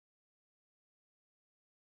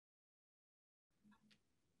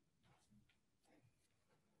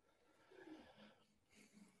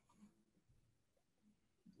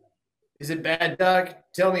Is it bad, Doc?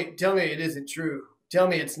 Tell me it isn't true. Tell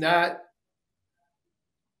me it's not.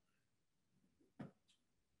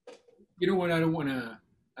 You know what? I don't want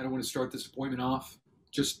to start this appointment off.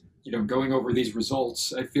 Just going over these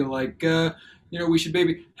results. I feel like we should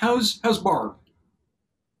maybe. How's Barb?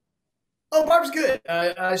 Oh, Barb's good.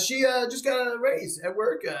 She just got a raise at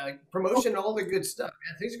work, promotion, all the good stuff.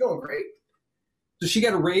 Man, things are going great. So she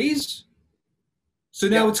got a raise. So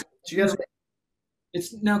now Yeah, she got a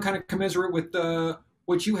it's now kind of commensurate with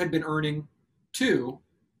what you had been earning too,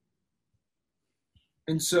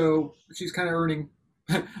 and so she's kind of earning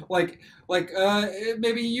like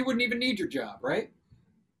maybe you wouldn't even need your job, right?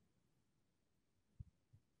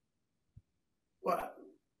 well,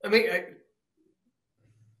 I mean,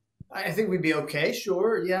 I think we'd be okay.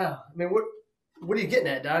 Sure, yeah. I mean, what are you getting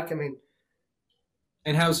at, Doc? I mean,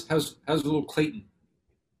 And how's little Clayton?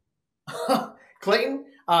 Clayton,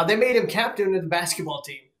 they made him captain of the basketball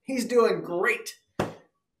team. He's doing great.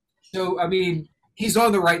 So I mean, he's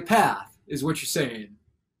on the right path, is what you're saying,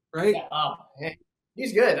 right? Yeah. Oh, hey,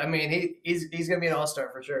 he's good. I mean, he's gonna be an all-star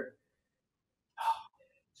for sure.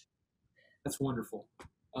 That's wonderful.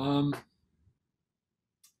 Um,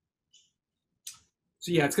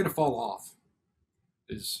 so yeah, it's gonna fall off.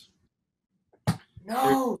 Is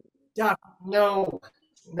No, Doc, no,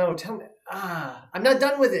 no. Tell me. I'm not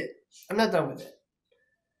done with it. I'm not done with it.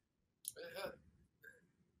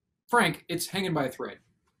 Frank? It's hanging by a thread.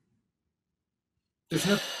 There's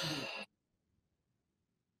no.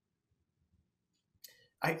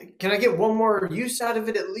 Can I get one more use out of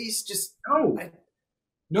it at least? Just No, I,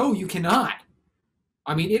 no, you cannot.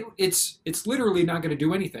 I mean, it's literally not going to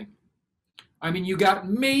do anything. I mean, you got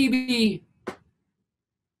maybe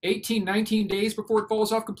 18, 19 days before it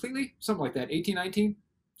falls off completely, something like that. 18, 19,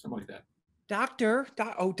 something like that. Doctors.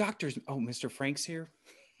 Oh, Mr. Frank's here.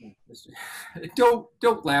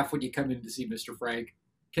 Don't laugh when you come in to see Mr. Frank.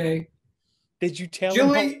 Okay. Did you tell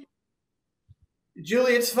him?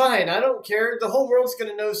 Julie, it's fine. I don't care. The whole world's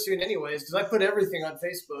gonna know soon, anyways, because I put everything on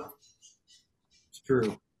Facebook. It's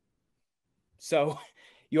true. So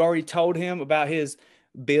you already told him about his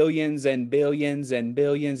billions and billions and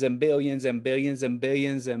billions and billions and billions and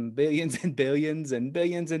billions and billions and billions and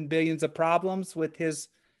billions and billions of problems with his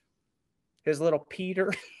little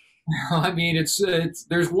Peter. I mean, it's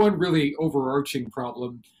there's one really overarching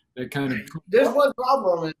problem that kind of. There's one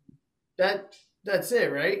problem, and that's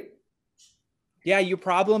it, right? Yeah, your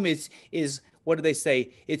problem is what do they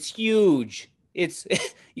say? It's huge. It's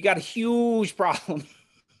you got a huge problem.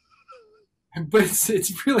 But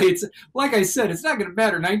it's really it's like I said, it's not going to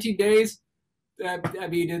matter. 19 days. I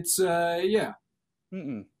mean, it's yeah.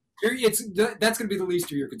 Mm-mm. It's that's going to be the least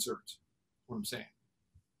of your concerns. What I'm saying.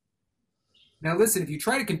 Now, listen. If you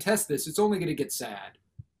try to contest this, it's only going to get sad.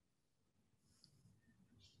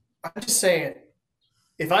 I'm just saying,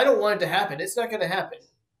 if I don't want it to happen, it's not gonna happen.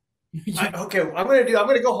 Okay, what I'm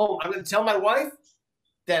gonna go home. I'm gonna tell my wife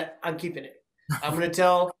that I'm keeping it. I'm gonna put it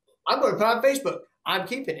on Facebook. I'm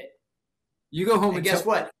keeping it. You go home And guess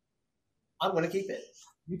what? I'm gonna keep it.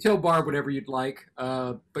 You tell Barb whatever you'd like,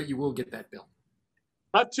 but you will get that bill.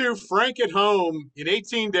 Cut to Frank at home in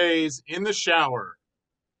 18 days in the shower.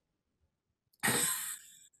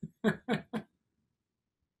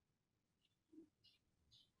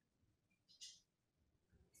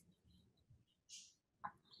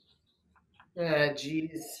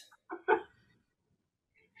 Jeez.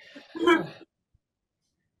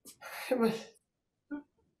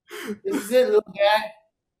 This is it, little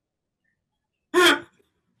guy.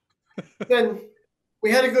 Then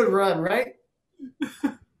we had a good run, right?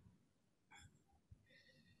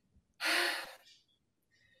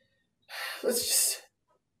 Let's just.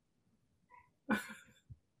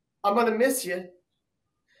 I'm gonna miss you.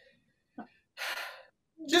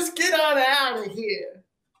 Just get on out of here.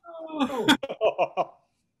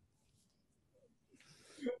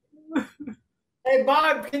 Hey,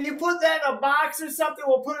 Bob, can you put that in a box or something?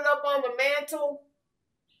 We'll put it up on the mantle.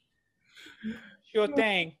 Sure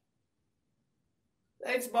thing.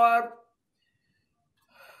 Thanks, Barb.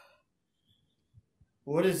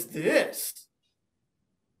 What is this?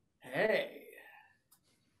 Hey.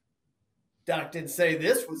 Doc didn't say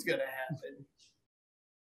this was going to happen.